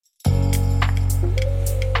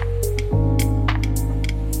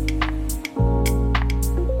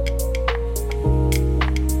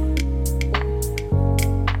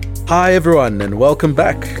Hi everyone and welcome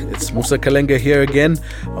back. It's Musa Kalenga here again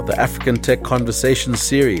of the African Tech Conversation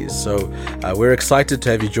series. So we're excited to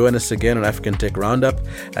have you join us again on African Tech Roundup.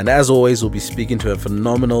 And as always, we'll be speaking to a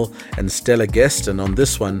phenomenal and stellar guest. And on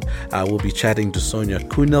this one, we'll be chatting to Sonia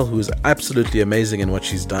Kunel, who is absolutely amazing in what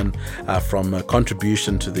she's done from a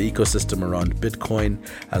contribution to the ecosystem around Bitcoin,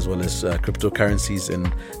 as well as cryptocurrencies in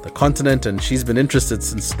the continent. And she's been interested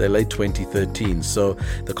since the late 2013. So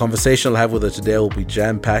the conversation I'll have with her today will be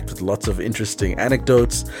jam-packed with lots of interesting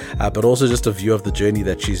anecdotes, but also just a view of the journey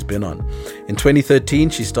that she's been on. In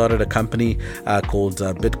 2013, she started a company called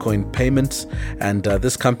Bitcoin Payments, and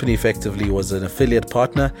this company effectively was an affiliate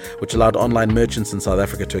partner which allowed online merchants in South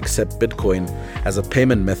Africa to accept Bitcoin as a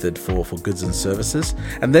payment method for goods and services.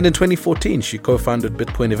 And then in 2014, she co-founded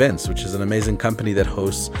Bitcoin Events, which is an amazing company that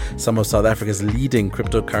hosts some of South Africa's leading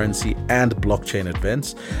cryptocurrency and blockchain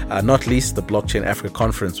events, not least the Blockchain Africa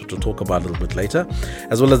Conference, which we'll talk about a little bit later,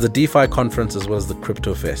 as well as the DeFi Conference, as well as the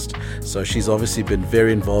Crypto Fest. So she's obviously been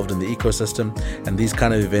very involved in the ecosystem, and these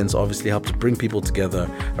kind of events obviously help to bring people together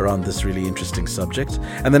around this really interesting subject.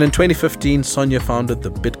 And then in 2015, Sonia founded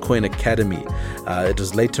the Bitcoin Academy. It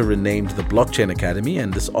was later renamed the Blockchain Academy,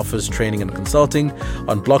 and this offers training and consulting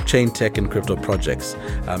on blockchain tech and crypto projects.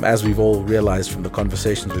 As we've all realized from the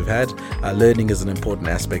conversations we've had, learning is an important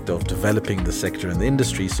aspect of developing the sector and the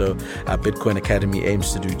industry, so Bitcoin Academy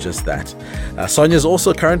aims to do just that. Sonia is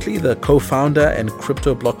also currently the co-founder and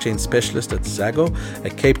crypto blockchain specialist at Zago, a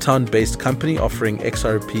Cape Town-based company offering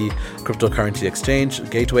XRP cryptocurrency exchange,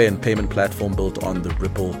 gateway and payment platform built on the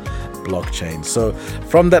Ripple blockchain. So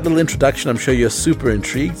from that little introduction, I'm sure you're super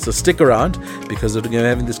intrigued. So stick around because we're going to be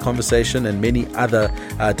having this conversation and many other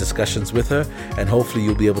discussions with her, and hopefully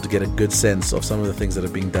you'll be able to get a good sense of some of the things that are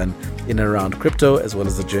being done in and around crypto, as well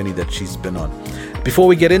as the journey that she's been on. Before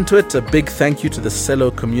we get into it, a big thank you to the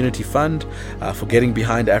Celo Community Fund for getting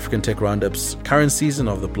behind African Tech Roundup's current season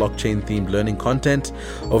of the blockchain-themed learning content.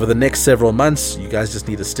 Over the next several months, you guys just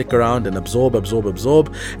need to stick around and absorb,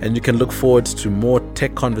 and you can look forward to more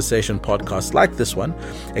tech conversation podcasts like this one,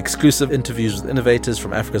 exclusive interviews with innovators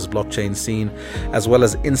from Africa's blockchain scene, as well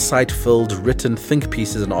as insight-filled written think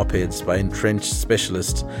pieces and op-eds by entrenched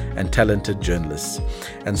specialists and talented journalists.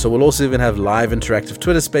 And so we'll also even have live interactive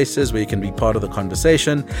Twitter spaces where you can be part of the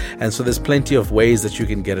conversation. And so there's plenty of ways that you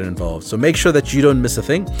can get involved. So make sure that you don't miss a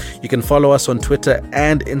thing. You can follow us on Twitter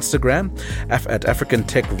and Instagram at African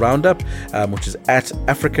Tech Roundup, which is at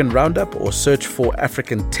African Roundup, or search for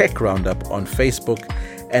African Tech Roundup on Facebook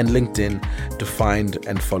and LinkedIn to find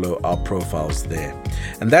and follow our profiles there.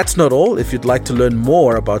 And that's not all. If you'd like to learn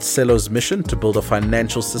more about Celo's mission to build a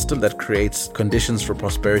financial system that creates conditions for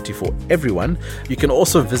prosperity for everyone, you can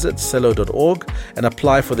also visit Celo.org and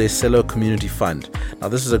apply for their Celo Community Fund. Now,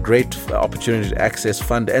 this is a great opportunity to access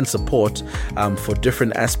fund and support for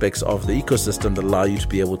different aspects of the ecosystem that allow you to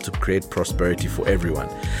be able to create prosperity for everyone.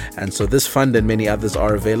 And so this fund and many others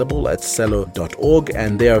are available at Celo.org,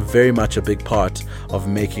 and they are very much a big part of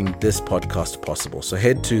making this podcast possible. So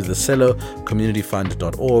head to the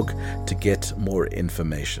CeloCommunityFund.org to get more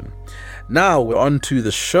information. Now we're on to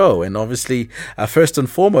the show, and obviously, first and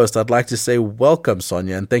foremost, I'd like to say welcome,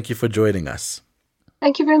 Sonia, and thank you for joining us.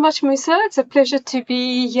 Thank you very much, Musa. It's a pleasure to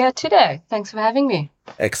be here today. Thanks for having me.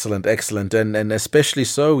 Excellent. And especially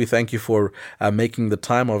so, we thank you for making the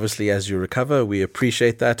time, obviously, as you recover. We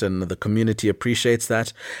appreciate that, and the community appreciates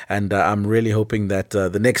that. And I'm really hoping that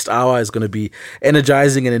the next hour is going to be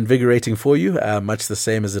energizing and invigorating for you, much the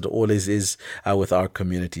same as it always is with our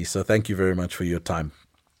community. So thank you very much for your time.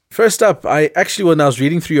 First up, when I was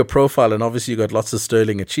reading through your profile, and obviously you got lots of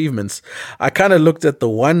sterling achievements, I kind of looked at the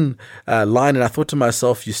one line and I thought to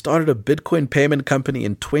myself, you started a Bitcoin payment company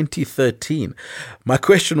in 2013. My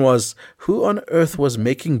question was, who on earth was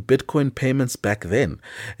making Bitcoin payments back then?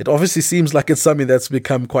 It obviously seems like it's something that's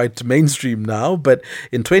become quite mainstream now, but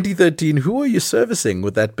in 2013, who were you servicing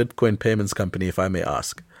with that Bitcoin payments company, if I may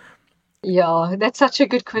ask? Yeah, that's such a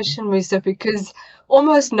good question, Musa, because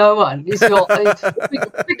almost no one is your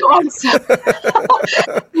big answer.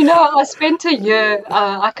 I spent a year,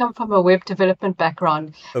 I come from a web development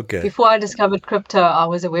background. Okay. Before I discovered crypto, I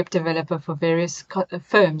was a web developer for various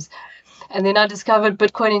firms. And then I discovered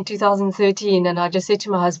Bitcoin in 2013, and I just said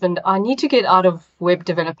to my husband, I need to get out of web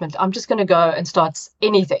development. I'm just going to go and start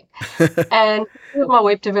anything. And with my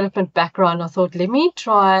web development background, I thought, let me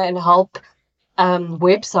try and help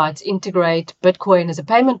websites integrate Bitcoin as a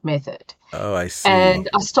payment method. Oh, I see. And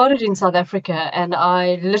I started in South Africa, and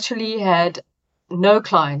I literally had no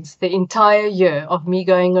clients the entire year of me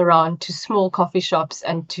going around to small coffee shops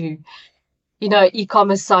and to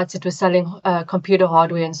e-commerce sites that were selling computer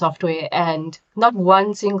hardware and software, and not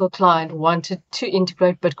one single client wanted to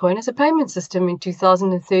integrate Bitcoin as a payment system in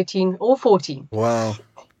 2013 or 14. Wow.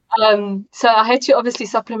 So I had to obviously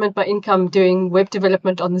supplement my income doing web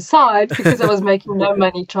development on the side because I was making no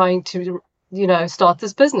money trying to, start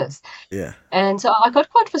this business. Yeah. And so I got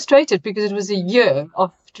quite frustrated because it was a year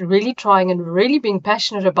of really trying and really being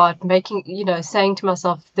passionate about making, saying to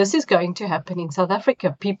myself, this is going to happen in South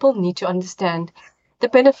Africa. People need to understand the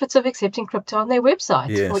benefits of accepting crypto on their website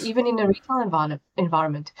or Yes. even in a retail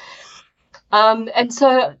environment. And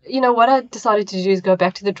so, what I decided to do is go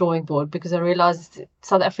back to the drawing board because I realized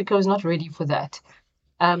South Africa was not ready for that.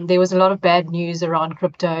 There was a lot of bad news around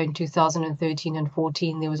crypto in 2013 and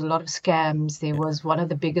 14. There was a lot of scams. There was one of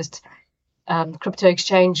the biggest crypto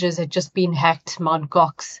exchanges had just been hacked, Mt.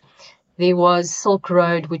 Gox. There was Silk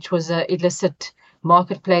Road, which was an illicit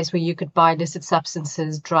marketplace where you could buy illicit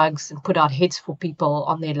substances, drugs, and put out hits for people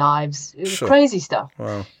on their lives. It was Sure. crazy stuff.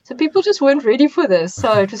 Wow. So people just weren't ready for this.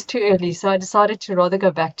 So it was too early. So I decided to rather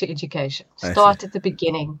go back to education, I start see. at the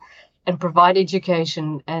beginning and provide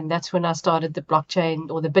education. And that's when I started the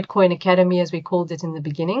blockchain or the Bitcoin Academy, as we called it in the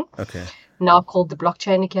beginning, Okay. now called the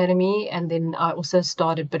Blockchain Academy. And then I also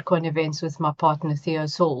started Bitcoin events with my partner, Theo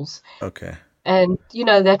Sauls. Okay. And,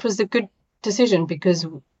 that was a good decision because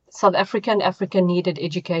South Africa and Africa needed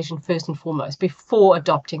education first and foremost before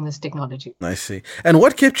adopting this technology. I see. And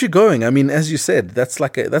what kept you going? I mean, as you said, that's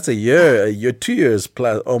a year, 2 years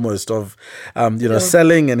plus almost of, Yeah.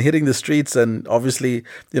 selling and hitting the streets, and obviously,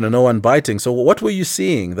 no one biting. So, what were you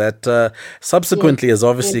seeing that subsequently has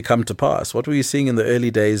obviously come to pass? What were you seeing in the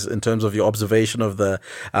early days in terms of your observation of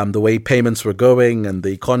the way payments were going and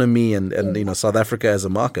the economy and South Africa as a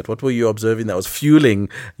market? What were you observing that was fueling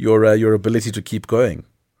your ability to keep going?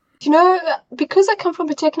 Because I come from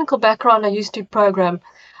a technical background, I used to program.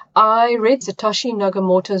 I read Satoshi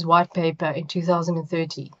Nakamoto's white paper in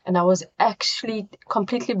 2013, and I was actually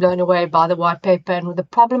completely blown away by the white paper and the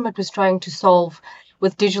problem it was trying to solve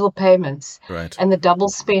with digital payments Right. and the double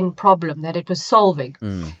spend problem that it was solving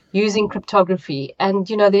using cryptography. And,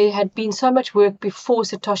 there had been so much work before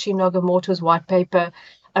Satoshi Nakamoto's white paper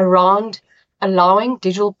around allowing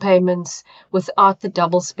digital payments without the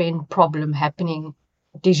double spend problem happening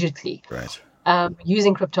digitally, Right.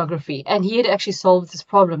 using cryptography. And he had actually solved this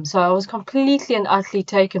problem. So I was completely and utterly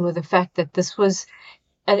taken with the fact that this was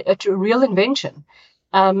a real invention.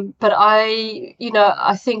 But I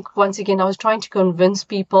think once again, I was trying to convince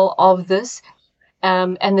people of this,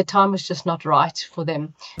 and the time was just not right for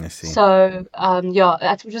them. I see. So,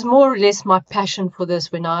 that was more or less my passion for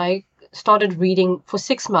this. When I started reading for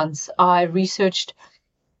 6 months, I researched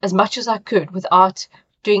as much as I could without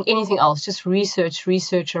doing anything else, just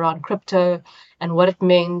research around crypto and what it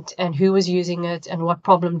meant and who was using it and what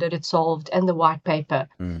problem did it solve and the white paper.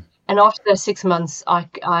 And after those 6 months,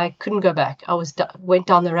 I couldn't go back. I went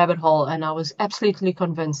down the rabbit hole and I was absolutely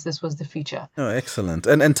convinced this was the future. Oh, excellent.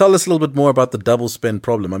 And tell us a little bit more about the double spend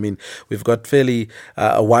problem. I mean, we've got fairly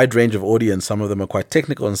a wide range of audience. Some of them are quite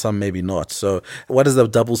technical and some maybe not. So what is the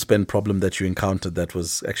double spend problem that you encountered that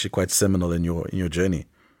was actually quite seminal in your journey?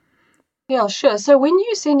 Yeah, sure. So when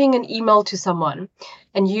you're sending an email to someone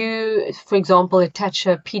and you, for example, attach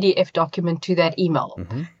a PDF document to that email,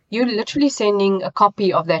 you're literally sending a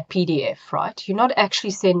copy of that PDF, right? You're not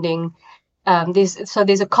actually sending,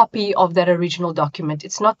 there's a copy of that original document.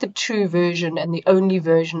 It's not the true version and the only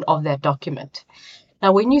version of that document.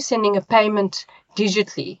 Now, when you're sending a payment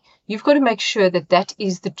digitally, you've got to make sure that that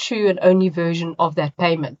is the true and only version of that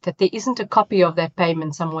payment, that there isn't a copy of that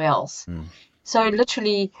payment somewhere else. So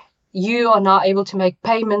literally, you are now able to make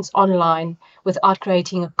payments online without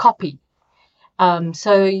creating a copy.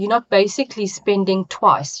 So you're not basically spending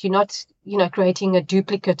twice. You're not, creating a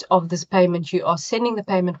duplicate of this payment. You are sending the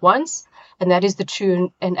payment once, and that is the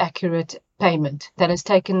true and accurate payment that has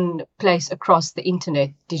taken place across the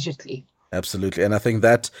internet digitally. Absolutely. And I think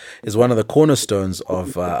that is one of the cornerstones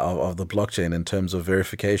of the blockchain in terms of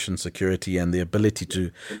verification, security, and the ability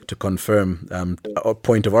to confirm a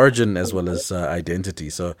point of origin as well as identity.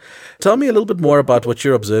 So tell me a little bit more about what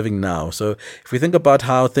you're observing now. So if we think about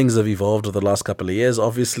how things have evolved over the last couple of years,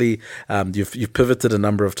 obviously you've pivoted a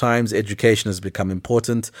number of times. Education has become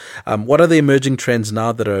important. What are the emerging trends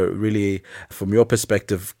now that are really, from your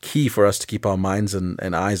perspective, key for us to keep our minds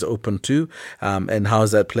and eyes open to? And how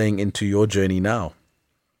is that playing into your journey now?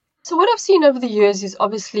 So what I've seen over the years is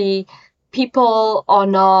obviously people are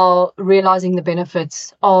now realizing the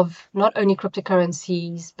benefits of not only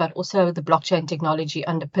cryptocurrencies, but also the blockchain technology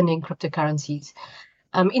underpinning cryptocurrencies.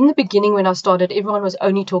 In the beginning, when I started, everyone was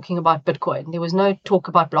only talking about Bitcoin. There was no talk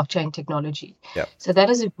about blockchain technology. Yeah. So that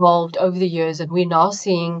has evolved over the years, and we're now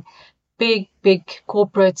seeing big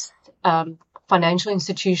corporates, financial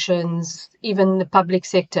institutions, even the public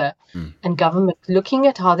sector and government looking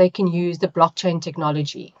at how they can use the blockchain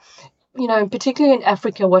technology. Particularly in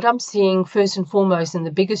Africa, what I'm seeing first and foremost, and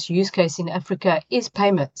the biggest use case in Africa is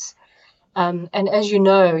payments. And as you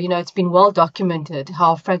know, it's been well documented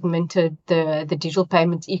how fragmented the digital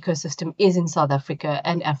payments ecosystem is in South Africa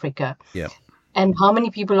and Africa, Yeah. and how many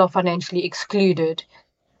people are financially excluded,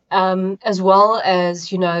 as well as,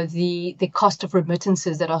 the cost of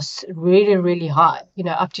remittances that are really, really high,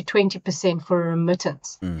 up to 20% for a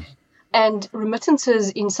remittance. And remittances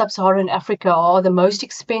in sub-Saharan Africa are the most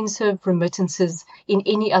expensive remittances in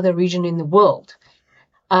any other region in the world.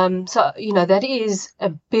 So, that is a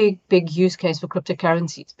big use case for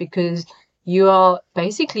cryptocurrencies, because you are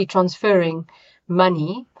basically transferring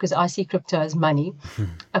money, because I see crypto as money,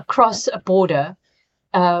 across a border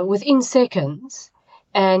within seconds,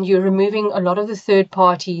 and you're removing a lot of the third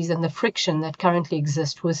parties and the friction that currently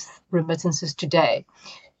exists with remittances today,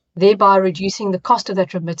 thereby reducing the cost of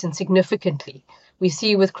that remittance significantly. We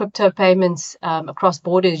see with crypto payments across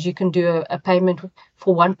borders, you can do a payment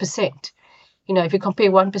for 1%. If you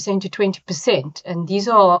compare 1% to 20%, and these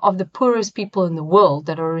are of the poorest people in the world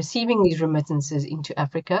that are receiving these remittances into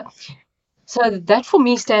Africa. So that for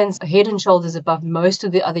me stands head and shoulders above most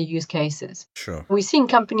of the other use cases. Sure. We're seeing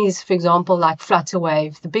companies, for example, like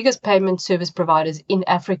Flutterwave, the biggest payment service providers in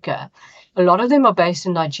Africa. A lot of them are based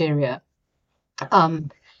in Nigeria.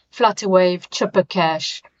 Flutterwave, Chipper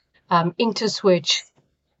Cash, Interswitch,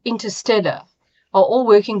 Interstellar are all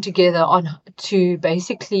working together to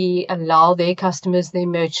basically allow their customers, their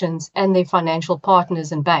merchants, and their financial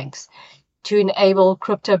partners and banks to enable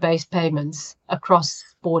crypto-based payments across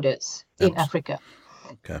borders in Africa.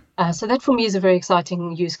 Okay. So that for me is a very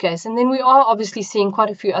exciting use case. And then we are obviously seeing quite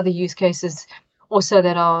a few other use cases also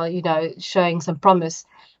that are, showing some promise.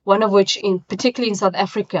 One of which, particularly in South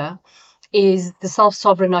Africa, is the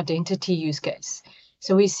self-sovereign identity use case.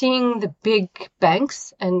 So we're seeing the big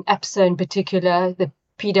banks, and Absa in particular, the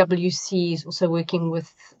PwC is also working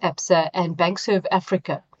with Absa and Bankserve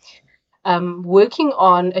Africa, working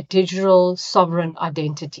on a digital sovereign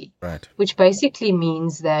identity, Right. which basically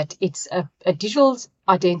means that it's a digital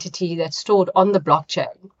identity that's stored on the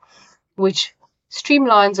blockchain, which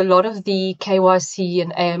streamlines a lot of the KYC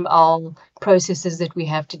and AML processes that we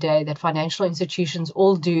have today that financial institutions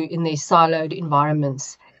all do in their siloed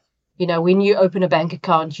environments. When you open a bank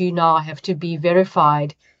account, you now have to be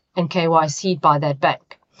verified and KYC'd by that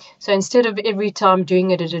bank. So instead of every time doing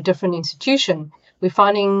it at a different institution, we're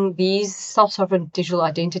finding these self-sovereign digital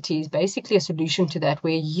identities basically a solution to that,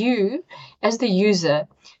 where you, as the user,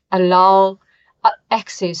 allow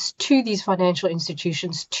access to these financial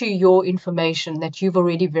institutions, to your information that you've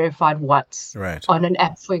already verified once, Right. on an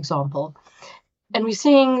app, for example. And we're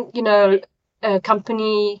seeing, a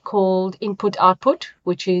company called Input Output,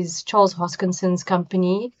 which is Charles Hoskinson's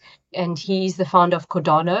company, and he's the founder of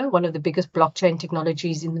Cardano, one of the biggest blockchain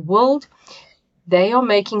technologies in the world. They are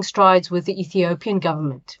making strides with the Ethiopian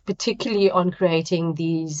government, particularly on creating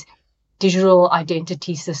these digital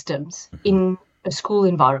identity systems in a school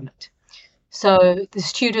environment. So the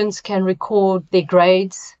students can record their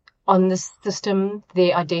grades on the system,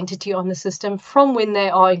 their identity on the system, from when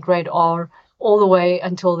they are in grade R all the way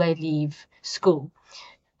until they leave school.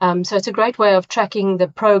 So it's a great way of tracking the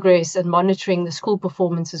progress and monitoring the school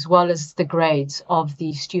performance as well as the grades of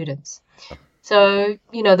the students. So,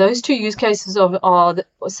 those two use cases are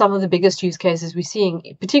some of the biggest use cases we're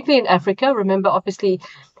seeing, particularly in Africa. Remember, obviously,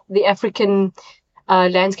 the African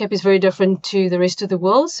landscape is very different to the rest of the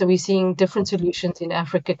world. So we're seeing different solutions in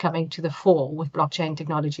Africa coming to the fore with blockchain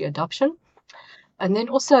technology adoption. And then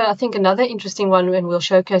also, I think another interesting one, and we'll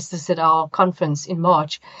showcase this at our conference in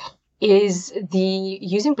March, is the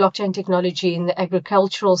using blockchain technology in the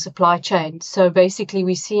agricultural supply chain. So basically,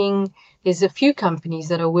 we're seeing there's a few companies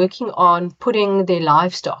that are working on putting their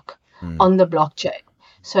livestock on the blockchain.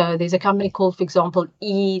 So there's a company called, for example,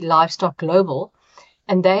 eLivestock Global,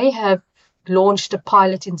 and they have launched a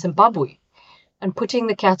pilot in Zimbabwe and putting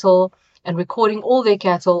the cattle and recording all their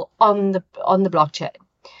cattle on the blockchain.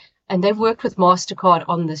 And they've worked with MasterCard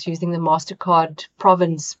on this using the MasterCard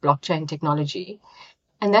Province blockchain technology.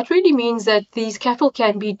 And that really means that these cattle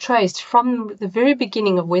can be traced from the very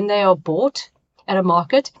beginning of when they are bought at a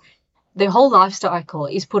market. Their whole life cycle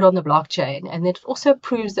is put on the blockchain, and it also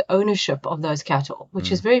proves the ownership of those cattle,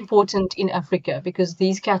 which is very important in Africa because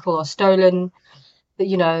these cattle are stolen,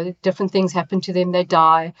 different things happen to them, they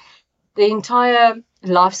die. The entire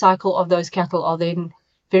life cycle of those cattle are then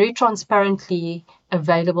very transparently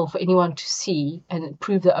available for anyone to see and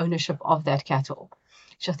prove the ownership of that cattle,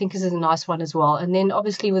 which I think is a nice one as well. And then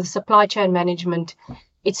obviously with supply chain management,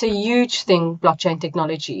 it's a huge thing, blockchain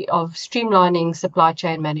technology, of streamlining supply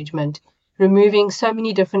chain management, removing so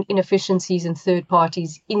many different inefficiencies and third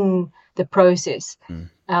parties in the process.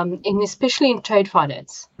 And especially in trade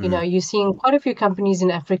finance, you're seeing quite a few companies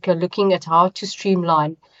in Africa looking at how to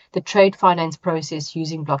streamline the trade finance process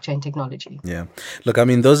using blockchain technology. Yeah. Look, I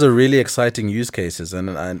mean, those are really exciting use cases, and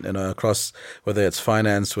across, whether it's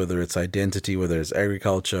finance, whether it's identity, whether it's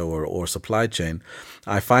agriculture or supply chain,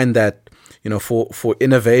 I find that, for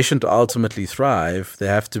innovation to ultimately thrive,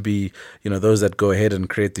 there have to be, those that go ahead and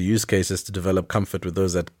create the use cases to develop comfort with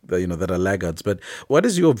those that are laggards. But what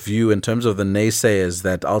is your view in terms of the naysayers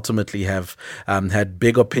that ultimately have had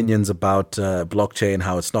big opinions about blockchain,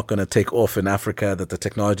 how it's not going to take off in Africa, that the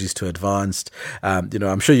technology is too advanced?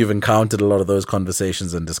 I'm sure you've encountered a lot of those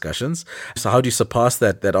conversations and discussions. So how do you surpass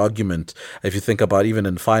that argument? If you think about even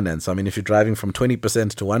in finance, I mean, if you're driving from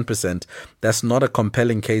 20% to 1%, that's not a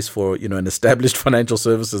compelling case for, an established financial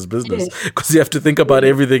services business, because you have to think about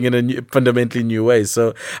everything in a fundamentally new way.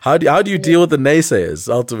 So how do you deal with the naysayers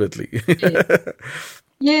ultimately?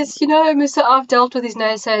 Yes, Musa, I've dealt with these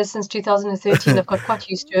naysayers since 2013. I've got quite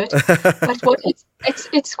used to it. But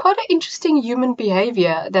it's quite an interesting human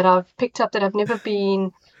behavior that I've picked up that I've never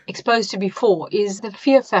been exposed to before, is the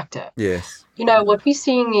fear factor. Yes. What we're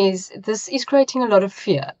seeing is this is creating a lot of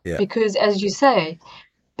fear because, as you say,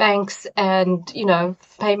 banks and,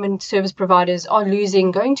 payment service providers are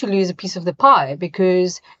going to lose a piece of the pie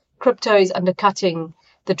because crypto is undercutting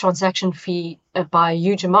the transaction fee by a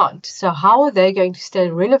huge amount. So how are they going to stay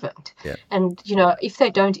relevant? Yeah. And, if they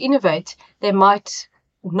don't innovate, they might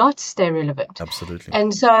not stay relevant. Absolutely.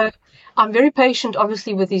 And so I'm very patient,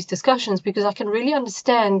 obviously, with these discussions because I can really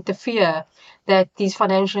understand the fear that these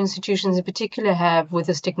financial institutions in particular have with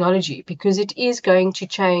this technology, because it is going to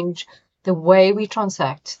change the way we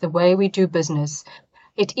transact, the way we do business.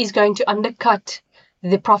 It is going to undercut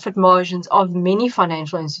the profit margins of many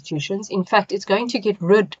financial institutions. In fact, it's going to get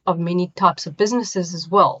rid of many types of businesses as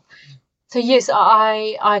well. So yes,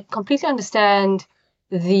 I completely understand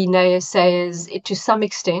the naysayers to some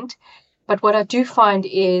extent. But what I do find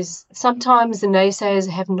is sometimes the naysayers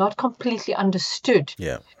have not completely understood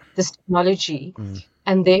this technology.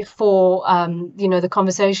 And therefore, the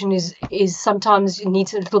conversation is sometimes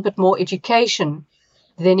needs a little bit more education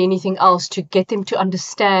than anything else to get them to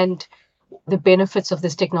understand the benefits of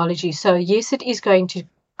this technology. So yes, it is going to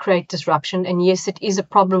create disruption, and yes, it is a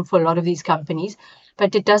problem for a lot of these companies,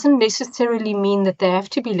 but it doesn't necessarily mean that they have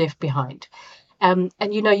to be left behind. And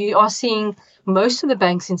you are seeing most of the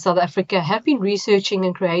banks in South Africa have been researching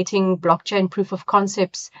and creating blockchain proof of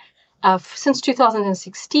concepts since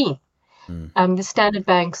 2016. The Standard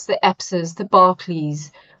Banks, the Absas, the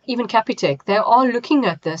Barclays, even Capitec, they are looking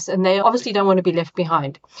at this, and they obviously don't want to be left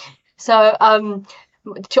behind. So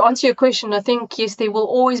to answer your question, I think, yes, there will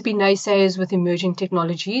always be naysayers with emerging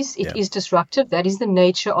technologies. It is disruptive. That is the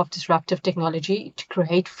nature of disruptive technology, to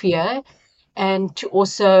create fear and to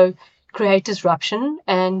also create disruption.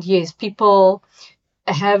 And yes, people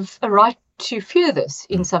have a right to fear this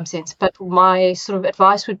in some sense. But my sort of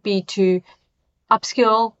advice would be to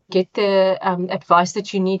upskill, get the advice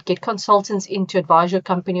that you need, get consultants in to advise your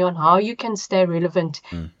company on how you can stay relevant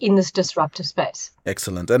in this disruptive space.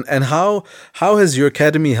 Excellent. And how has your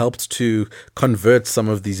academy helped to convert some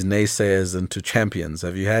of these naysayers into champions?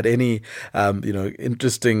 Have you had any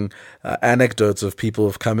interesting anecdotes of people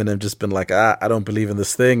who've come in and just been like, I don't believe in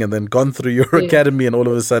this thing, and then gone through your academy and all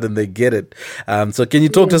of a sudden they get it? So can you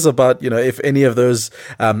talk to us about, if any of those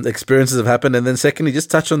experiences have happened? And then secondly,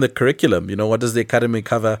 just touch on the curriculum. What does the academy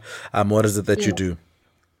cover? What is it that you do?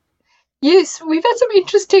 Yes, we've had some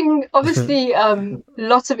interesting, obviously,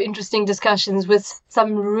 lots of interesting discussions with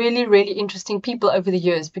some really, really interesting people over the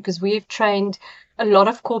years, because we've trained a lot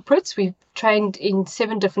of corporates. We've trained in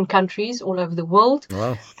 7 different countries all over the world.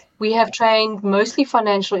 Wow. We have trained mostly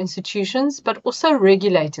financial institutions, but also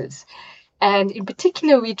regulators. And in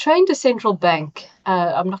particular, we trained a central bank.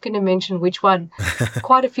 I'm not going to mention which one,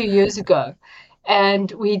 quite a few years ago.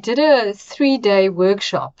 And we did a 3-day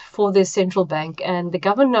workshop for the central bank, and the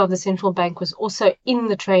governor of the central bank was also in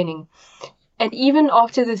the training. And even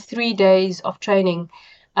after the 3 days of training,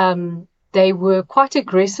 they were quite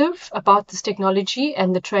aggressive about this technology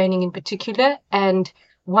and the training in particular. And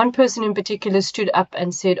one person in particular stood up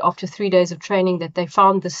and said after 3 days of training that they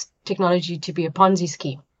found this technology to be a Ponzi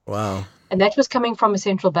scheme. Wow. And that was coming from a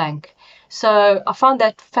central bank. So I found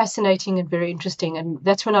that fascinating and very interesting. And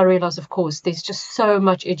that's when I realized, of course, there's just so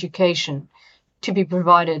much education to be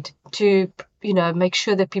provided to make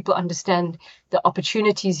sure that people understand the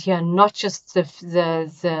opportunities here, not just the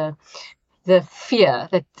fear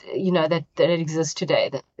that that exists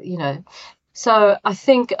today. So I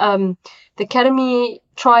think the Academy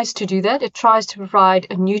tries to do that. It tries to provide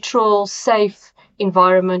a neutral, safe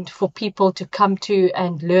environment for people to come to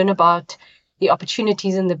and learn about the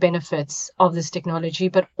opportunities and the benefits of this technology,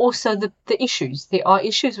 but also the issues. There are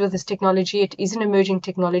issues with this technology. It is an emerging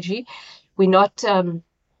technology. We're not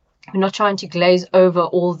trying to glaze over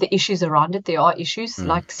all the issues around it. There are issues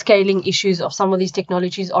like scaling issues of some of these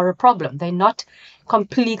technologies are a problem. They're not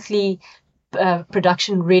completely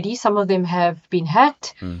production ready. Some of them have been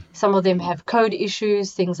hacked. Some of them have code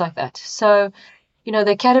issues, things like that. So,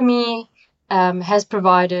 the Academy has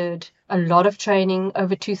provided a lot of training.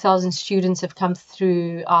 Over 2,000 students have come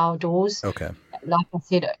through our doors. Okay. Like I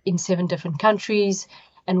said, in 7 different countries.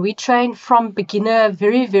 And we train from beginner,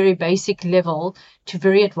 very, very basic level to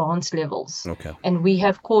very advanced levels. Okay. And we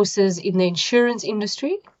have courses in the insurance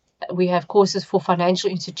industry. We have courses for financial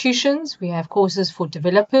institutions. We have courses for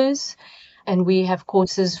developers. And we have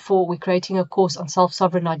courses we're creating a course on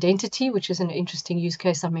self-sovereign identity, which is an interesting use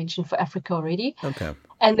case I mentioned for Africa already. Okay.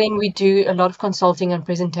 And then we do a lot of consulting and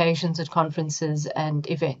presentations at conferences and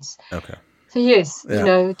events. Okay. So yes,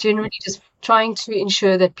 generally just trying to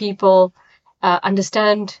ensure that people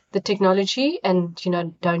understand the technology and,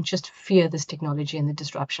 don't just fear this technology and the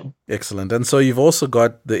disruption. Excellent. And so you've also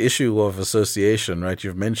got the issue of association, right?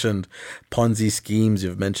 You've mentioned Ponzi schemes.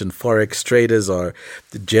 You've mentioned Forex traders are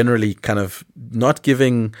generally kind of not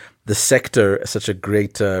giving the sector such a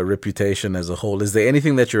great reputation as a whole. Is there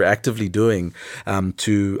anything that you're actively doing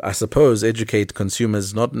to, I suppose, educate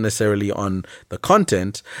consumers, not necessarily on the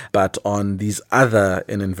content, but on these other,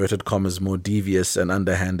 in inverted commas, more devious and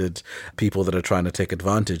underhanded people that are trying to take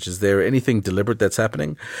advantage? Is there anything deliberate that's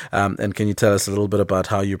happening? And can you tell us a little bit about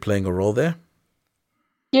how you're playing a role there?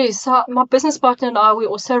 Yes, so my business partner and I, we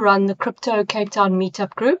also run the Crypto Cape Town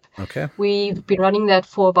Meetup Group. Okay. We've been running that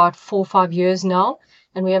for about 4 or 5 years now.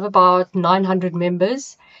 And we have about 900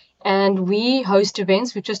 members, and we host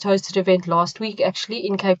events. We just hosted an event last week, actually,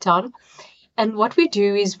 in Cape Town. And what we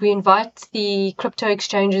do is we invite the crypto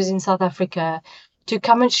exchanges in South Africa to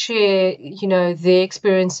come and share, their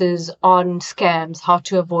experiences on scams, how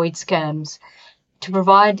to avoid scams, to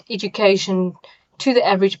provide education to the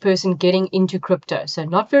average person getting into crypto. So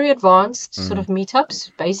not very advanced sort of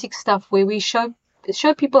meetups, basic stuff where we show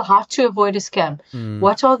people how to avoid a scam.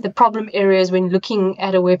 What are the problem areas when looking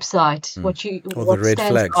at a website? What the red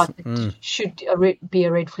flags out should be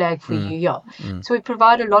a red flag for you? Yeah. So we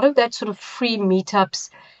provide a lot of that sort of free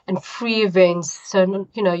meetups and free events. So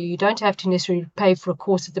you don't have to necessarily pay for a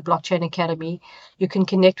course at the Blockchain Academy. You can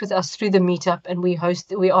connect with us through the meetup, and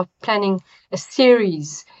we are planning a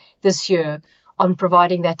series this year on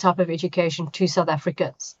providing that type of education to South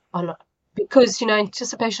Africans. Because,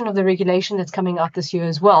 anticipation of the regulation that's coming out this year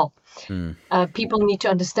as well. People need to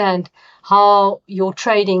understand how your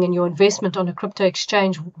trading and your investment on a crypto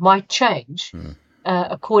exchange might change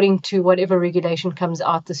according to whatever regulation comes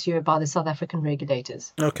out this year by the South African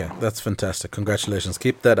regulators. Okay, that's fantastic. Congratulations.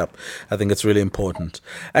 Keep that up. I think it's really important.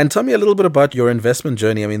 And tell me a little bit about your investment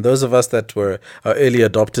journey. I mean, those of us that are early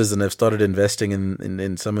adopters and have started investing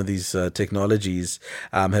in some of these technologies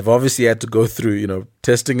have obviously had to go through,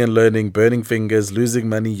 testing and learning, burning fingers, losing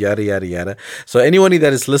money, yada, yada, yada. So anyone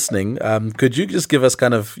that is listening, could you just give us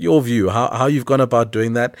kind of your view, how you've gone about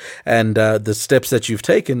doing that and the steps that you've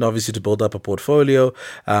taken, obviously, to build up a portfolio,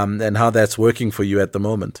 and how that's working for you at the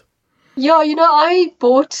moment? Yeah, I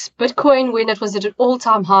bought Bitcoin when it was at an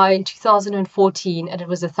all-time high in 2014, and it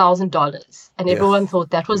was $1,000. And everyone thought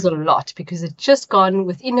that was a lot because it just gone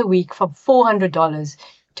within a week from $400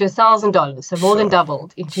 to $1,000, so more than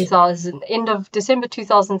doubled in end of December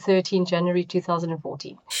 2013, January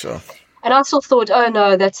 2014. Sure. And I still thought, oh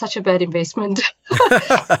no, that's such a bad investment.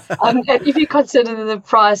 And if you consider the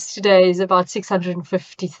price today is about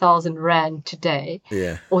 650,000 Rand today,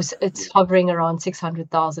 or it's hovering around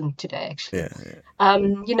 600,000 today, actually.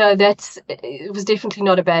 It was definitely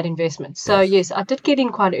not a bad investment. So yes, I did get in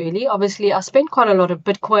quite early. Obviously, I spent quite a lot of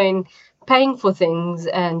Bitcoin paying for things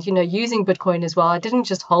and, using Bitcoin as well. I didn't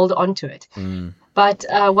just hold on to it. But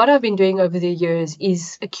what I've been doing over the years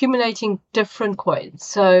is accumulating different coins.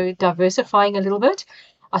 So diversifying a little bit.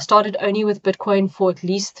 I started only with Bitcoin for at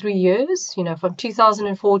least 3 years, from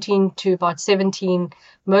 2014 to about 17,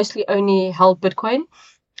 mostly only held Bitcoin.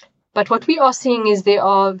 But what we are seeing is there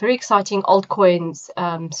are very exciting altcoins.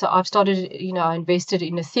 So I've started, I invested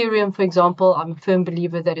in Ethereum, for example. I'm a firm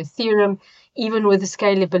believer that Ethereum, even with the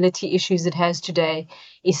scalability issues it has today,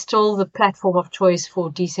 is still the platform of choice for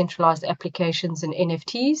decentralized applications and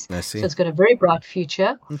NFTs. I see. So it's got a very bright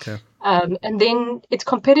future. Okay. And then its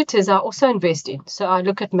competitors I also invest in. So I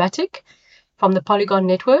look at Matic from the Polygon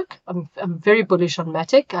network. I'm very bullish on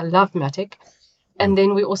Matic. I love Matic. And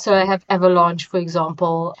then we also have Avalanche, for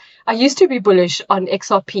example. I used to be bullish on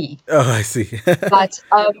XRP. Oh, I see. But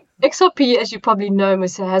XRP, as you probably know,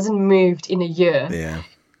 Musa, hasn't moved in a year. Yeah.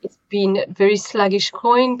 It's been a very sluggish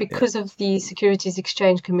coin because of the Securities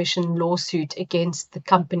Exchange Commission lawsuit against the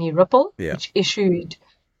company Ripple, which issued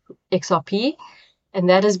XRP. And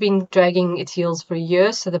that has been dragging its heels for a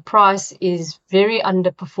year. So the price is very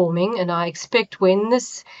underperforming. And I expect when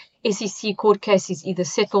this SEC court case is either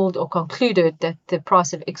settled or concluded, that the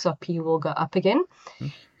price of XRP will go up again.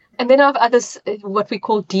 And then I have others, what we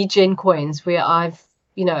call degen coins, where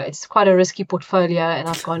it's quite a risky portfolio and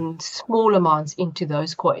I've gone small amounts into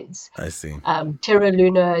those coins. I see. Terra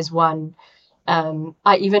Luna is one.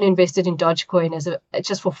 I even invested in Dogecoin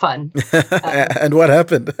just for fun. And what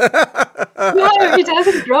happened? No, it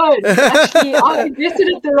hasn't grown. Actually, I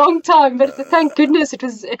invested at the wrong time, but thank goodness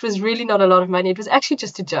it was really not a lot of money. It was actually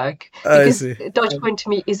just a joke. Because Dogecoin to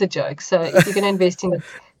me is a joke. So if you're going to invest in it,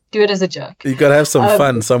 do it as a joke. You got to have some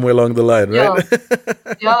fun somewhere along the line, right?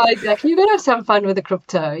 Yeah, exactly. You got to have some fun with the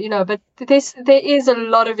crypto, but there is a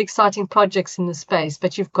lot of exciting projects in the space,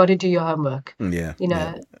 but you've got to do your homework. Yeah.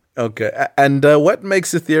 Okay. And what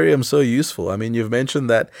makes Ethereum so useful? I mean, you've mentioned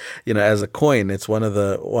that, as a coin, it's one of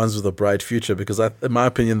the ones with a bright future because in my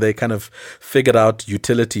opinion, they kind of figured out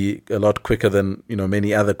utility a lot quicker than,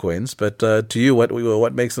 many other coins. But to you,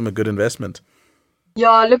 what makes them a good investment?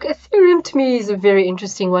 Yeah, look, Ethereum to me is a very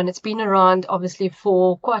interesting one. It's been around obviously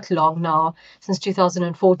for quite long now, since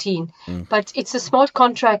 2014. But it's a smart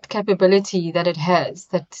contract capability that it has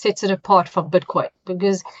that sets it apart from Bitcoin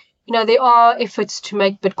because, there are efforts to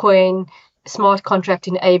make Bitcoin smart contract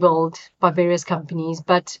enabled by various companies,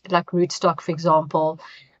 but like Rootstock, for example.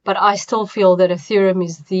 But I still feel that Ethereum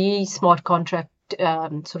is the smart contract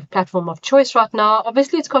sort of platform of choice right now.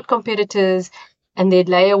 Obviously, it's got competitors and their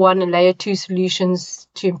layer 1 and layer 2 solutions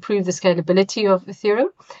to improve the scalability of Ethereum.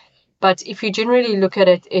 But if you generally look at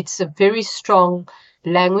it, it's a very strong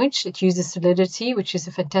language. It uses Solidity, which is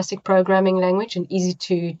a fantastic programming language and easy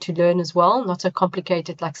to learn as well, not so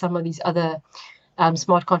complicated like some of these other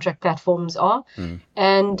smart contract platforms are.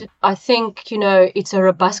 And I think, it's a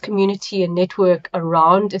robust community and network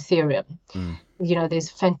around Ethereum. There's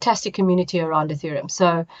a fantastic community around Ethereum.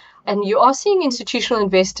 So, and you are seeing institutional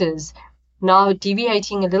investors now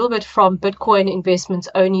deviating a little bit from Bitcoin investments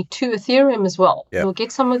only to Ethereum as well. Yep. You'll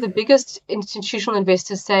get some of the biggest institutional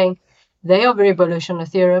investors saying they are very bullish on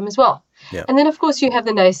Ethereum as well. Yep. And then, of course, you have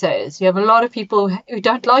the naysayers. You have a lot of people who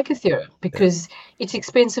don't like Ethereum because it's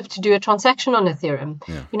expensive to do a transaction on Ethereum.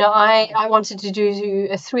 Yeah. I wanted to do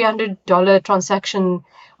a $300 transaction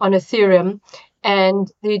on Ethereum,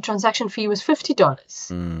 and the transaction fee was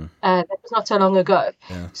 $50. That was not so long ago.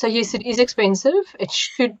 Yeah. So yes, it is expensive. It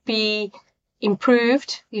should be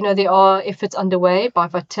improved. There are efforts underway by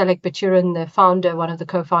Vitalik Buterin, the founder, one of the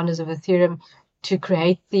co-founders of Ethereum, to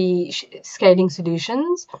create the scaling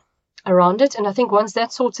solutions around it. And I think once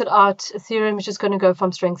that's sorted out, Ethereum is just going to go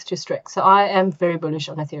from strength to strength. So I am very bullish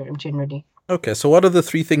on Ethereum generally. Okay, so what are the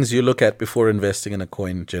 3 things you look at before investing in a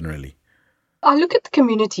coin generally? I look at the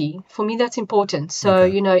community. For me, that's important. So,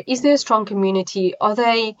 is there a strong community? Are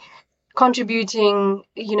they contributing,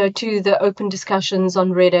 to the open discussions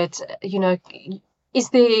on Reddit? Is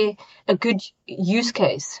there a good use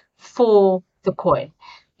case for the coin?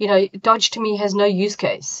 Dodge to me has no use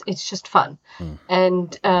case. It's just fun.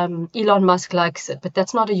 And Elon Musk likes it, but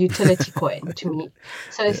that's not a utility coin to me.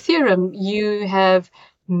 So Ethereum, you have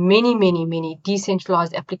many, many, many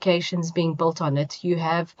decentralized applications being built on it. You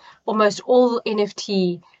have almost all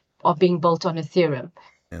NFT are being built on Ethereum.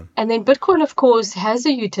 Yeah. And then Bitcoin, of course, has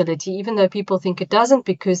a utility, even though people think it doesn't,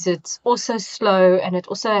 because it's also slow and it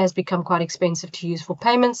also has become quite expensive to use for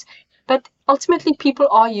payments. But ultimately, people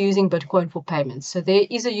are using Bitcoin for payments. So there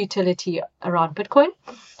is a utility around Bitcoin.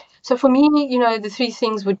 So for me, the 3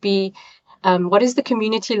 things would be, what is the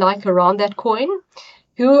community like around that coin?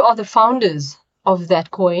 Who are the founders of that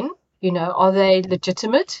coin? Are they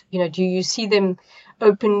legitimate? Do you see them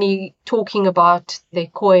openly talking about their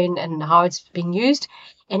coin and how it's being used?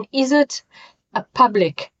 And is it a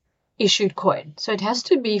public issued coin? So it has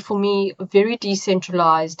to be, for me, very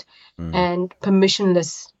decentralized and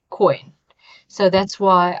permissionless coin. So that's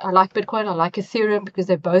why I like Bitcoin. I like Ethereum because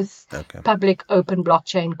they're both public open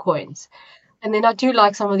blockchain coins. And then I do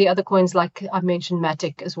like some of the other coins, like I mentioned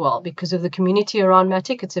Matic as well, because of the community around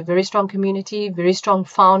Matic. It's a very strong community, very strong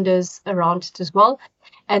founders around it as well.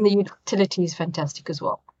 And the utility is fantastic as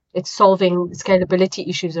well. It's solving scalability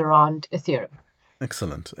issues around Ethereum.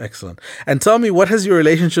 Excellent, excellent. And tell me, what has your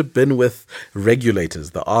relationship been with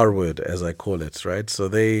regulators, the R word, as I call it, right? So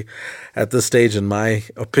they, at this stage, in my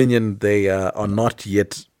opinion, they are not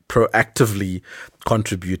yet proactively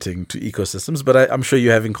contributing to ecosystems, but I'm sure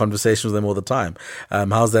you're having conversations with them all the time.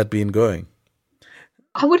 How's that been going?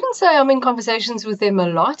 I wouldn't say I'm in conversations with them a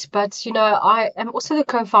lot, but, I am also the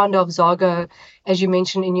co-founder of Zago, as you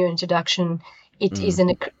mentioned in your introduction. It is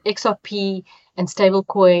an XRP and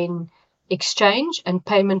stablecoin exchange and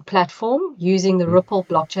payment platform using the Ripple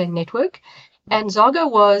blockchain network. And Zago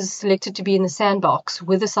was selected to be in the sandbox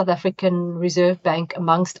with the South African Reserve Bank,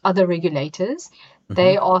 amongst other regulators.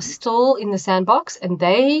 They are still in the sandbox, and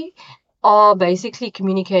they are basically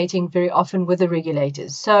communicating very often with the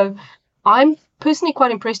regulators. So I'm personally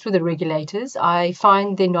quite impressed with the regulators. I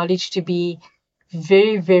find their knowledge to be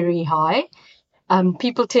very, very high.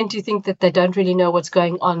 People tend to think that they don't really know what's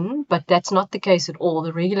going on, but that's not the case at all.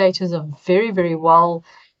 The regulators are very, very well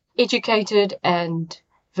educated and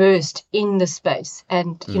versed in the space.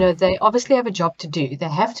 And, they obviously have a job to do. They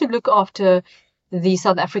have to look after the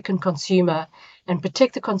South African consumer and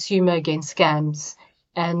protect the consumer against scams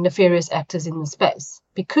and nefarious actors in the space.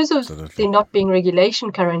 Because of there not being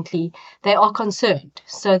regulation currently, they are concerned.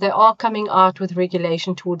 So they are coming out with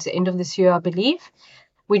regulation towards the end of this year, I believe,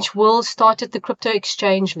 which will start at the crypto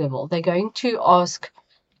exchange level. They're going to ask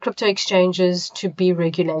crypto exchanges to be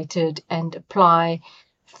regulated and apply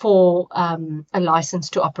for a license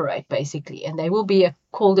to operate, basically. And they will be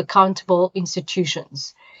called accountable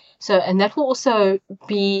institutions. So, and that will also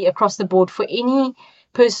be across the board for any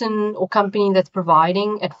person or company that's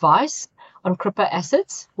providing advice on crypto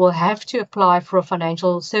assets will have to apply for a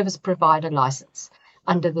financial service provider license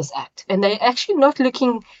under this act. And they're actually not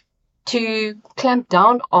looking to clamp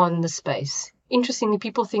down on the space. Interestingly,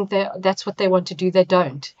 people think that's what they want to do. They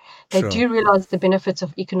don't. They do realize the benefits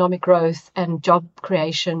of economic growth and job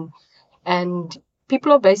creation, and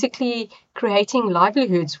people are basically creating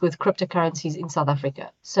livelihoods with cryptocurrencies in South Africa.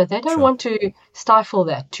 So they don't want to stifle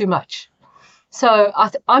that too much. So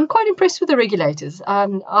I'm quite impressed with the regulators.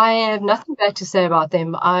 I have nothing bad to say about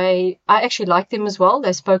them. I actually like them as well.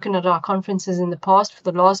 They've spoken at our conferences in the past for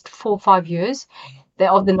the last 4 or 5 years. They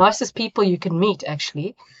are the nicest people you can meet,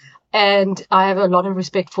 actually. And I have a lot of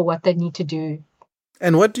respect for what they need to do.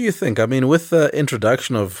 And what do you think? I mean, with the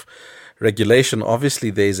introduction of regulation, obviously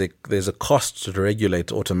there's a cost to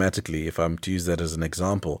regulate automatically, if I'm to use that as an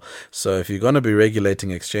example. So if you're going to be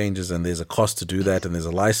regulating exchanges and there's a cost to do that and there's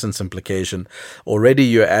a license implication, already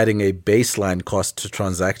you're adding a baseline cost to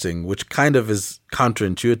transacting, which kind of is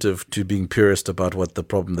counterintuitive to being purist about what the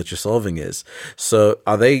problem that you're solving is. So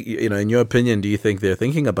are they, in your opinion, do you think they're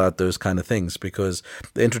thinking about those kind of things? Because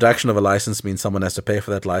the introduction of a license means someone has to pay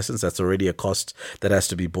for that license. That's already a cost that has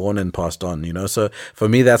to be borne and passed on, So for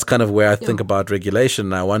me, that's kind of where I think about regulation.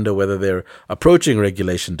 And I wonder whether they're approaching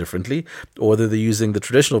regulation differently or whether they're using the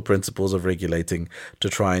traditional principles of regulating to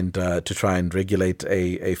try and regulate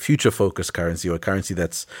a future focused currency, or a currency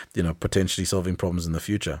that's, potentially solving problems in the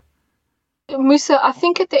future. Musa, I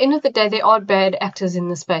think at the end of the day, there are bad actors in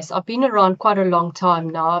the space. I've been around quite a long time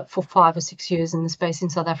now, for 5 or 6 years in the space in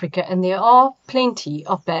South Africa, and there are plenty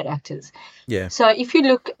of bad actors. Yeah. So if you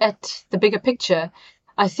look at the bigger picture,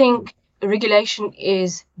 I think regulation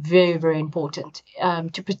is very, very important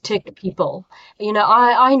to protect people.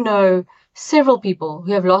 I know several people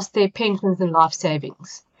who have lost their pensions and life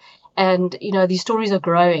savings. And, these stories are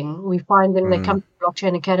growing. We find them, they come to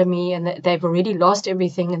Blockchain Academy and they've already lost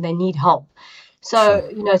everything and they need help. So,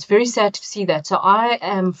 it's very sad to see that. So I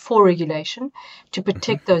am for regulation to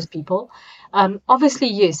protect those people. Obviously,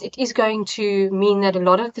 yes, it is going to mean that a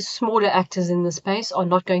lot of the smaller actors in the space are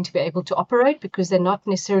not going to be able to operate because they're not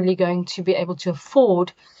necessarily going to be able to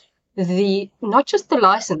afford not just the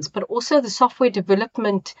license, but also the software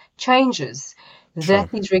development changes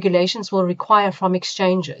that these regulations will require from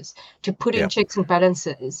exchanges to put in checks and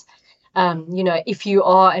balances. If you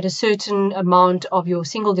are at a certain amount of your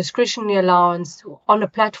single discretionary allowance on a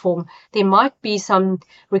platform, there might be some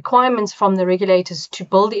requirements from the regulators to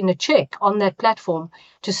build in a check on that platform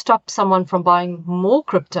to stop someone from buying more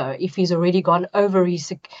crypto if he's already gone over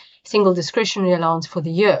his single discretionary allowance for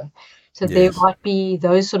the year. So there might be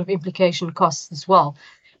those sort of implication costs as well.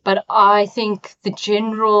 But I think the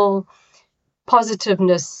general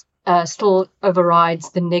positiveness still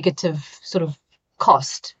overrides the negative sort of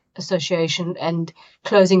cost association and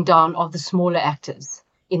closing down of the smaller actors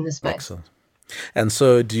in the space. Excellent. And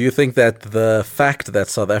so do you think that the fact that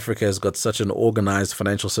South Africa has got such an organized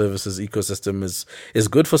financial services ecosystem is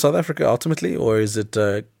good for South Africa ultimately, or is it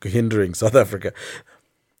hindering South Africa?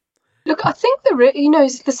 Look, I think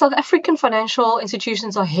the South African financial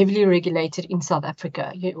institutions are heavily regulated in South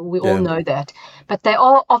Africa. We all know that, but they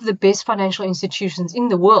are of the best financial institutions in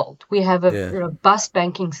the world. We have a robust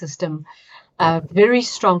banking system, very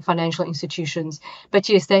strong financial institutions, but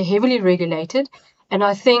yes, they're heavily regulated. And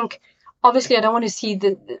I think, obviously, I don't want to see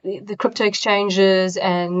the crypto exchanges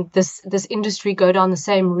and this industry go down the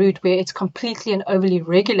same route where it's completely and overly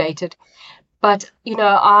regulated. But,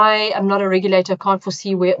 I am not a regulator, can't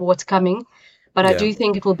foresee what's coming. But I do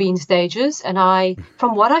think it will be in stages. And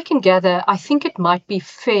from what I can gather, I think it might be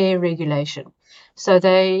fair regulation. So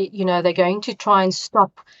they're going to try and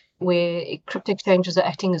stop where crypto exchanges are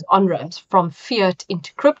acting as on-ramps from fiat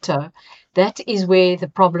into crypto. That is where the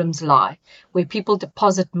problems lie, where people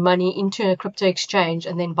deposit money into a crypto exchange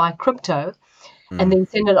and then buy crypto and then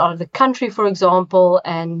send it out of the country, for example,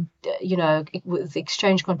 and, with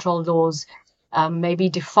exchange control laws, maybe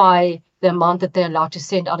defy the amount that they're allowed to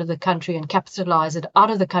send out of the country and capitalize it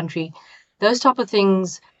out of the country. Those type of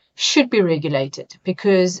things should be regulated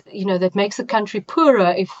because, that makes the country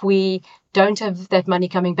poorer if we don't have that money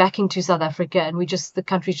coming back into South Africa and the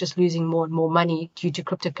country's just losing more and more money due to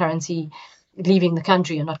cryptocurrency leaving the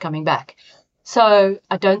country and not coming back. So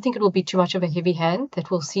I don't think it will be too much of a heavy hand that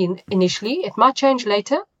we'll see initially. It might change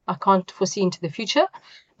later. I can't foresee into the future.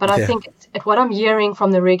 But I think at what I'm hearing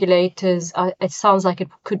from the regulators, it sounds like it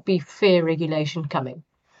could be fair regulation coming.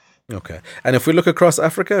 Okay. And if we look across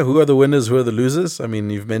Africa, who are the winners, who are the losers? I mean,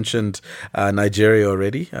 you've mentioned Nigeria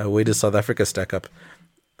already. Where does South Africa stack up?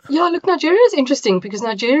 Yeah, look, Nigeria is interesting because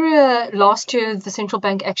Nigeria, last year, the central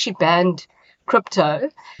bank actually banned crypto.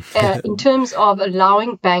 In terms of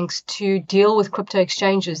allowing banks to deal with crypto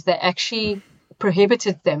exchanges, they actually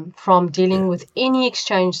prohibited them from dealing with any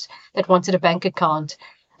exchange that wanted a bank account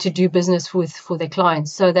to do business for their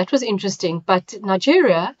clients. So that was interesting. But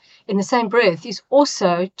Nigeria, in the same breath, is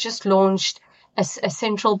also just launched a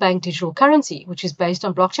central bank digital currency, which is based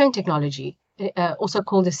on blockchain technology, also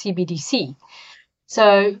called a CBDC.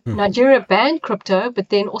 So Nigeria banned crypto, but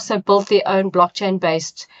then also built their own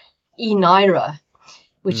blockchain-based e-Naira,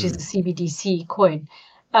 which is a CBDC coin.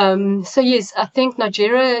 So yes, I think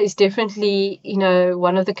Nigeria is definitely,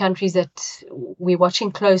 one of the countries that we're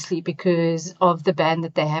watching closely because of the ban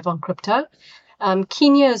that they have on crypto.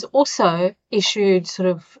 Kenya has also issued sort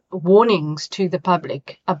of warnings to the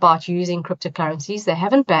public about using cryptocurrencies. They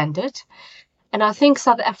haven't banned it. And I think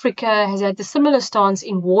South Africa has had the similar stance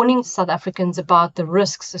in warning South Africans about the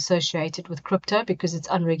risks associated with crypto because it's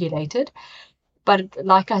unregulated. But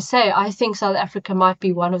like I say, I think South Africa might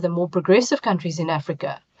be one of the more progressive countries in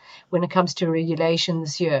Africa when it comes to regulation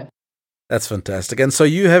this year. That's fantastic. And so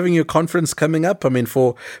you having your conference coming up, I mean,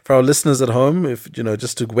 for our listeners at home, if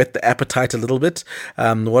just to whet the appetite a little bit,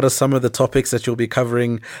 what are some of the topics that you'll be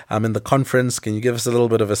covering in the conference? Can you give us a little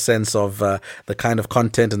bit of a sense of the kind of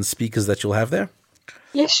content and speakers that you'll have there?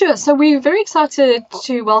 Yeah, sure. So we're very excited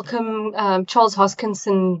to welcome Charles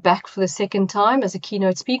Hoskinson back for the second time as a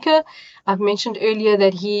keynote speaker. I've mentioned earlier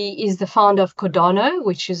that he is the founder of Cardano,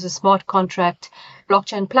 which is a smart contract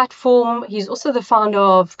blockchain platform. He's also the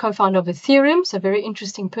co-founder of Ethereum, so a very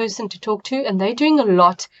interesting person to talk to. And they're doing a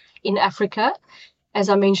lot in Africa. As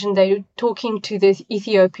I mentioned, they're talking to the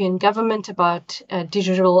Ethiopian government about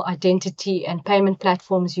digital identity and payment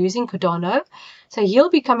platforms using Cardano. So he'll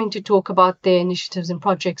be coming to talk about their initiatives and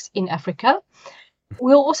projects in Africa.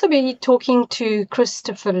 We'll also be talking to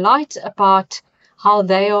Christopher Light about how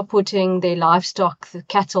they are putting their livestock, the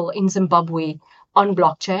cattle in Zimbabwe, on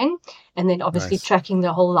blockchain, and then obviously tracking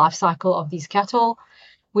the whole life cycle of these cattle.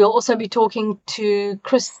 We'll also be talking to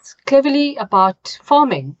Chris Cleverly about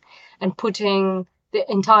farming and putting the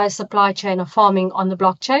entire supply chain of farming on the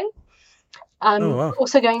blockchain.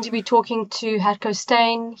 Also going to be talking to Harco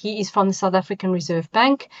Steyn. He is from the South African Reserve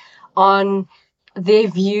Bank on their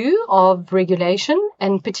view of regulation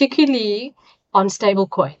and particularly on stable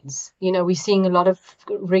coins. We're seeing a lot of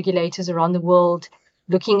regulators around the world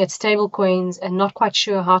looking at stable coins and not quite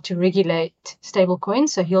sure how to regulate stable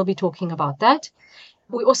coins. So he'll be talking about that.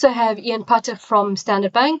 We also have Ian Putter from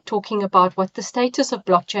Standard Bank talking about what the status of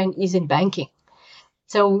blockchain is in banking.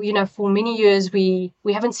 So, for many years, we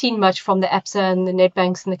haven't seen much from the Absa and the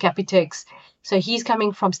Nedbanks and the Capitec. So he's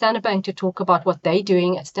coming from Standard Bank to talk about what they're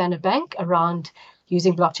doing at Standard Bank around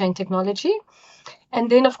using blockchain technology. And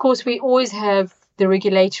then, of course, we always have the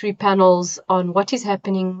regulatory panels on what is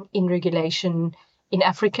happening in regulation in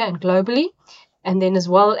Africa and globally. and then as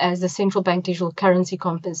well as the central bank digital currency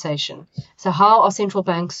compensation. So how are central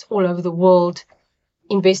banks all over the world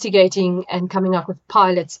investigating and coming up with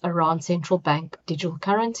pilots around central bank digital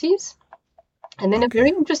currencies? And then a very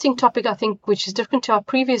interesting topic, I think, which is different to our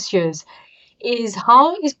previous years, is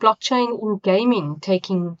how is blockchain in gaming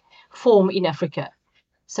taking form in Africa?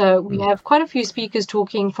 So we have quite a few speakers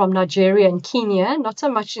talking from Nigeria and Kenya, not so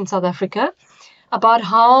much in South Africa, about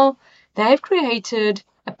how they've created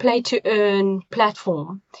a play-to-earn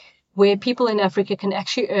platform where people in Africa can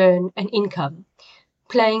actually earn an income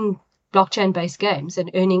playing blockchain-based games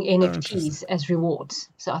and earning NFTs as rewards.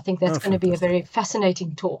 So I think that's going to be a very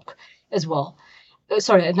fascinating talk as well.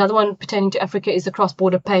 Another one pertaining to Africa is the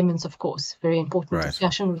cross-border payments, of course. Very important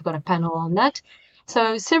discussion. We've got a panel on that.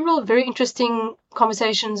 So several very interesting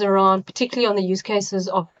conversations around, particularly on the use cases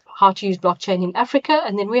of how to use blockchain in Africa.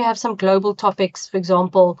 And then we have some global topics, for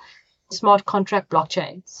example, smart contract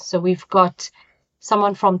blockchains. So we've got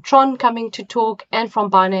someone from Tron coming to talk and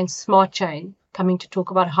from Binance Smart Chain coming to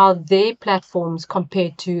talk about how their platforms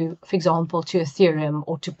compare to, for example, to Ethereum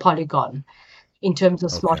or to Polygon in terms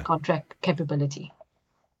of smart contract capability.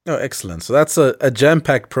 Oh, excellent. So that's a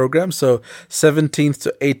jam-packed program. So 17th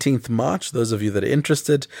to 18th March, those of you that are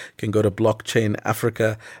interested can go to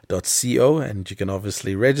blockchainafrica.co and you can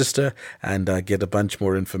obviously register and get a bunch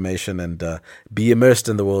more information and be immersed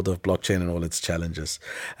in the world of blockchain and all its challenges.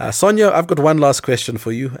 Sonia, I've got one last question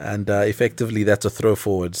for you, and effectively that's a throw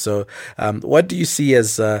forward. So what do you see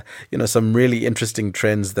as some really interesting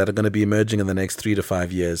trends that are going to be emerging in the next 3 to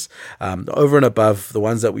 5 years over and above the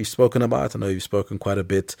ones that we've spoken about? I know you've spoken quite a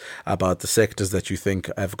bit about the sectors that you think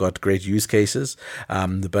have got great use cases.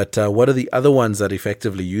 But what are the other ones that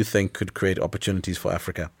effectively you think could create opportunities for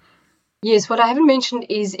Africa? Yes, what I haven't mentioned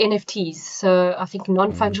is NFTs. So I think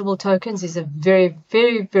non-fungible tokens is a very,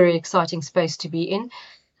 very, very exciting space to be in.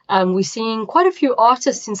 We're seeing quite a few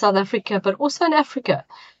artists in South Africa, but also in Africa,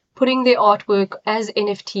 putting their artwork as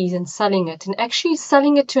NFTs and selling it, and actually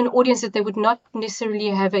selling it to an audience that they would not necessarily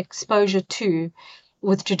have exposure to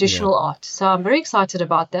with traditional art. So I'm very excited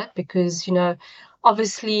about that because,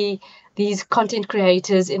 obviously these content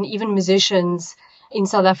creators and even musicians in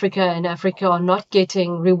South Africa and Africa are not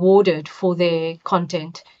getting rewarded for their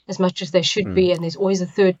content as much as they should be. And there's always a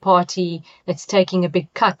third party that's taking a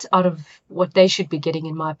big cut out of what they should be getting,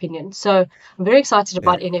 in my opinion. So I'm very excited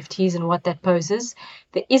about NFTs and what that poses.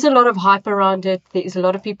 There is a lot of hype around it. There is a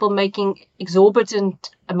lot of people making exorbitant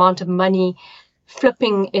amount of money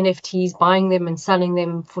flipping NFTs, buying them and selling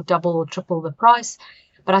them for double or triple the price.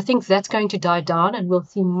 But I think that's going to die down and we'll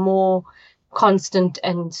see more constant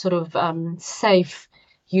and sort of safe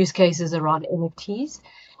use cases around NFTs.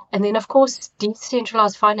 And then, of course,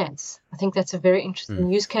 decentralized finance. I think that's a very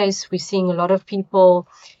interesting use case. We're seeing a lot of people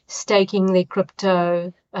staking their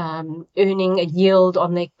crypto, earning a yield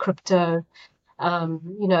on their crypto.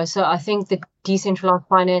 So I think that decentralized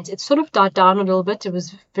finance, it sort of died down a little bit. It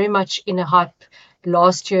was very much in a hype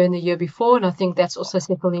last year and the year before, and I think that's also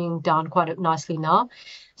settling down quite nicely now.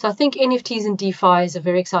 So I think NFTs and DeFi is a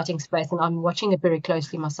very exciting space, and I'm watching it very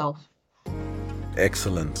closely myself.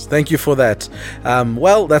 Excellent. Thank you for that.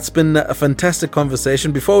 Well, that's been a fantastic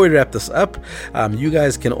conversation. Before we wrap this up, you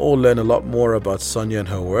guys can all learn a lot more about Sonia and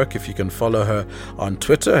her work if you can follow her on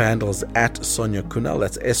Twitter. Her handle is @Sonia Kunal.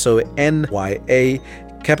 That's SONYA.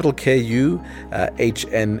 Capital KUHNEL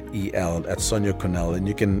 @Sonia Kunal, and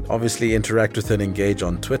you can obviously interact with her and engage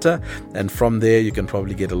on Twitter, and from there you can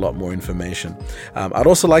probably get a lot more information. I'd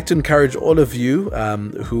also like to encourage all of you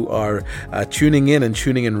who are tuning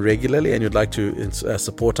in regularly and you'd like to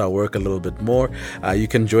support our work a little bit more. You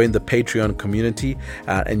can join the Patreon community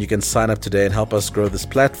and you can sign up today and help us grow this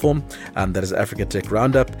platform that is African Tech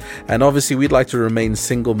Roundup. And obviously we'd like to remain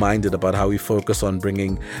single-minded about how we focus on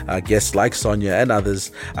bringing guests like Sonia and others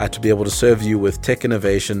to be able to serve you with tech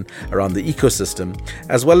innovation around the ecosystem,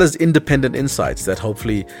 as well as independent insights that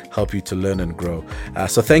hopefully help you to learn and grow.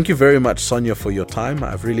 So thank you very much, Sonia, for your time.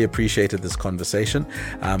 I've really appreciated this conversation.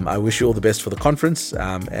 I wish you all the best for the conference,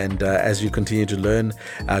 and as you continue to learn,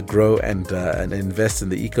 grow, and invest in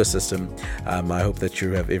the ecosystem, I hope that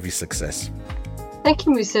you have every success. Thank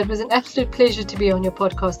you, Musa. It was an absolute pleasure to be on your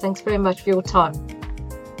podcast. Thanks very much for your time.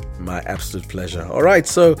 My absolute pleasure. All right,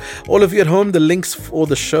 so all of you at home, the links for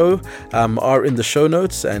the show are in the show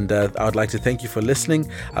notes, and I would like to thank you for listening.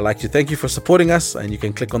 I'd like to thank you for supporting us, and you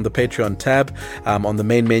can click on the Patreon tab on the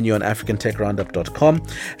main menu on africantechroundup.com.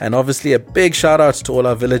 And obviously a big shout out to all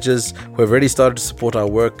our villagers who have already started to support our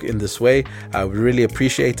work in this way. We really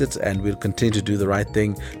appreciate it, and we'll continue to do the right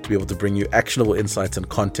thing to be able to bring you actionable insights and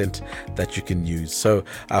content that you can use. So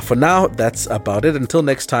for now, that's about it. Until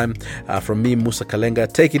next time, from me, Musa Kalenga,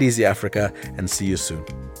 take it easy. easy, Africa, and see you soon.